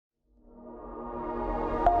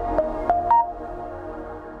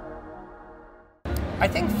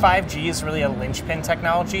think 5G is really a linchpin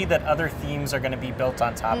technology that other themes are going to be built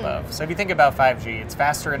on top of. So if you think about 5G, it's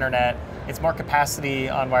faster internet, it's more capacity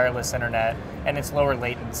on wireless internet, and it's lower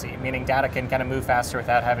latency, meaning data can kind of move faster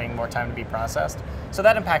without having more time to be processed. So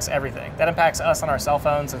that impacts everything. That impacts us on our cell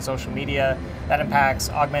phones and social media. That impacts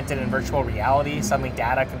augmented and virtual reality. Suddenly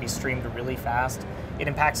data can be streamed really fast. It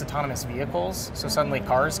impacts autonomous vehicles. So suddenly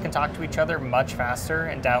cars can talk to each other much faster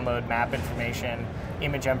and download map information,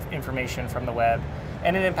 image information from the web.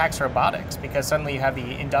 And it impacts robotics because suddenly you have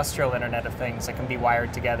the industrial Internet of Things that can be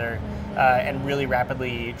wired together and really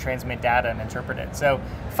rapidly transmit data and interpret it. So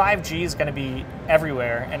 5G is going to be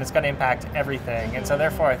everywhere and it's going to impact everything. And so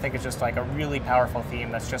therefore I think it's just like a really powerful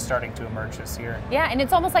theme that's just starting to emerge this year. Yeah, and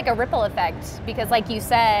it's almost like a ripple effect because like you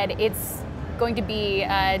said, it's going to be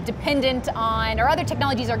dependent on, or other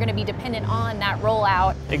technologies are going to be dependent on that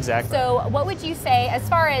rollout. Exactly. So what would you say as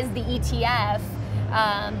far as the ETF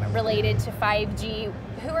related to 5G,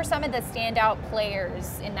 who are some of the standout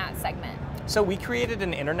players in that segment? So we created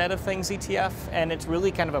an Internet of Things ETF, and it's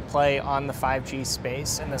really kind of a play on the 5G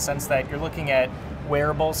space in the sense that you're looking at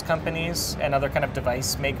wearables companies and other kind of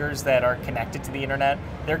device makers that are connected to the internet.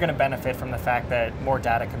 They're going to benefit from the fact that more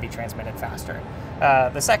data can be transmitted faster.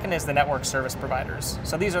 The second is the network service providers.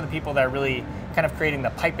 So these are the people that are really kind of creating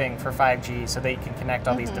the piping for 5G so they can connect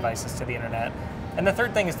all these devices to the internet. And the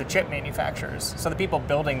third thing is the chip manufacturers. So the people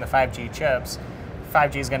building the 5G chips.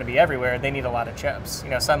 5G is going to be everywhere, they need a lot of chips.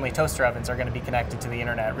 You know, suddenly toaster ovens are going to be connected to the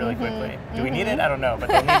internet really quickly. Do we need it? I don't know, but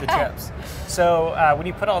they'll need the chips. So when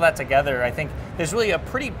you put all that together, I think there's really a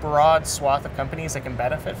pretty broad swath of companies that can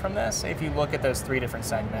benefit from this if you look at those three different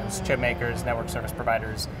segments, chip makers, network service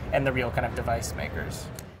providers, and the real kind of device makers.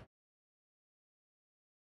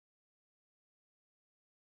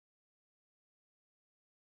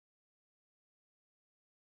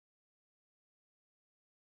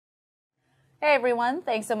 Hey everyone,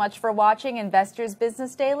 thanks so much for watching Investors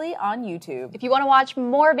Business Daily on YouTube. If you want to watch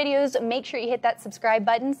more videos, make sure you hit that subscribe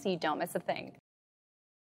button so you don't miss a thing.